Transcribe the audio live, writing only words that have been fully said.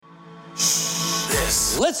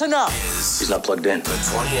This Listen up. is He's not plugged in. the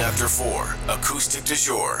 20 after 4 Acoustic du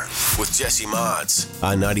Jour with Jesse Mods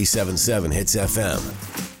on 97.7 Hits FM.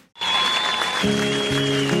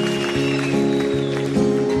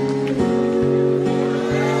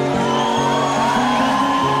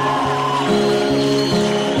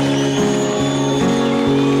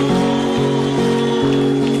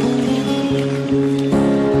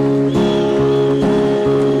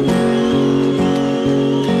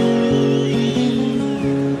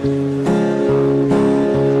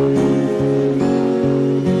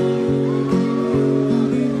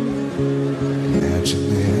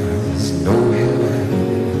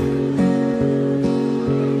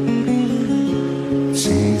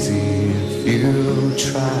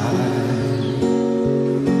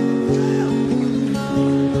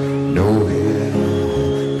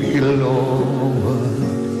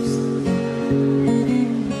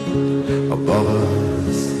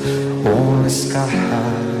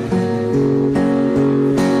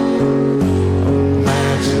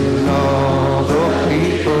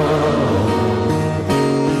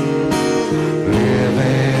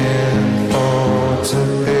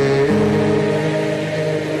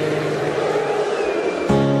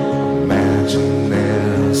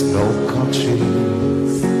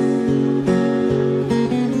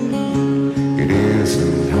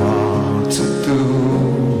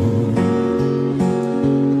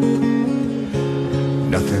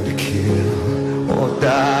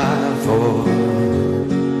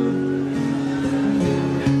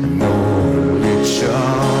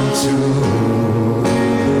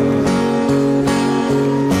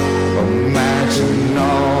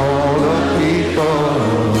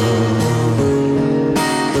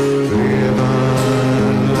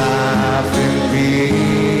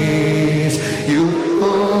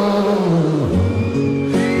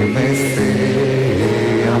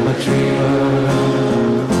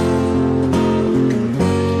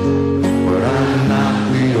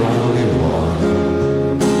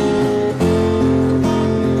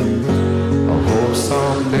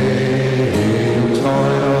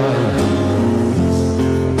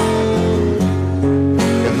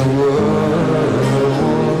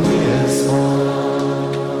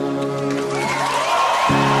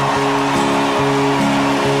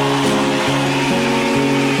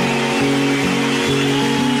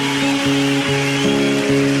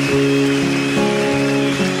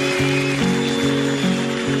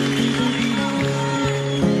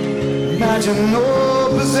 Imagine no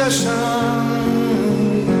possessions.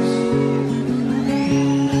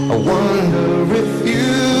 I wonder if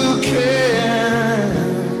you can.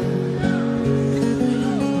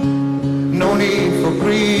 No need for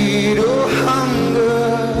greed or hunger.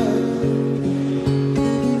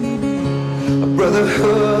 A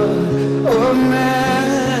brotherhood of man.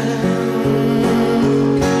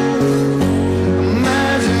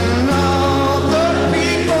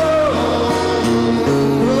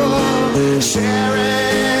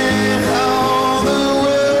 Sharing all the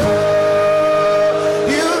world.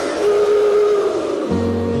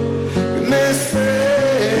 You may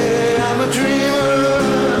say I'm a dreamer,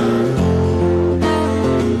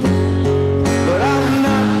 but I'm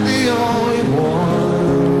not the only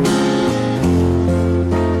one.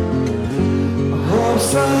 I hope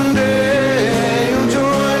someday you'll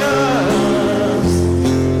join us,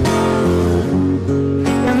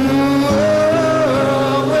 and the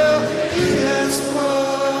world will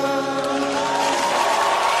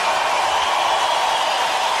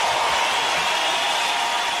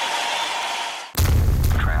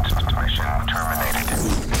Transmission terminated.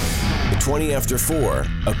 The 20 after 4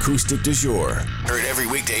 Acoustic du Jour. Heard every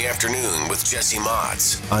weekday afternoon with Jesse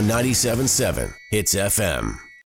Mods on 97.7 Hits FM.